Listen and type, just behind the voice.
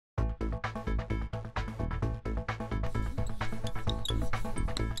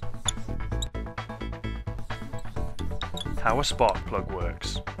How a spark plug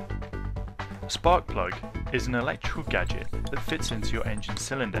works. A spark plug is an electrical gadget that fits into your engine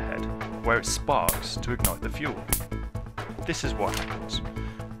cylinder head, where it sparks to ignite the fuel. This is what happens.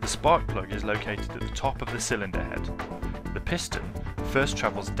 The spark plug is located at the top of the cylinder head. The piston first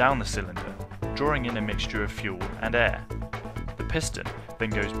travels down the cylinder, drawing in a mixture of fuel and air. The piston then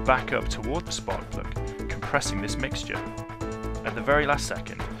goes back up toward the spark plug, compressing this mixture. At the very last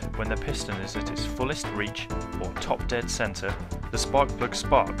second, when the piston is at its fullest reach, or top dead centre, the spark plug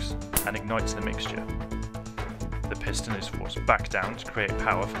sparks and ignites the mixture. The piston is forced back down to create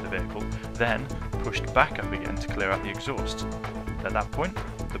power for the vehicle, then pushed back up again to clear out the exhaust. At that point,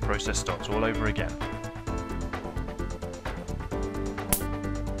 the process starts all over again.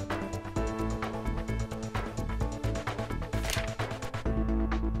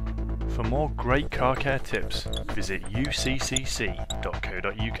 For more great car care tips, visit uccc.co.uk.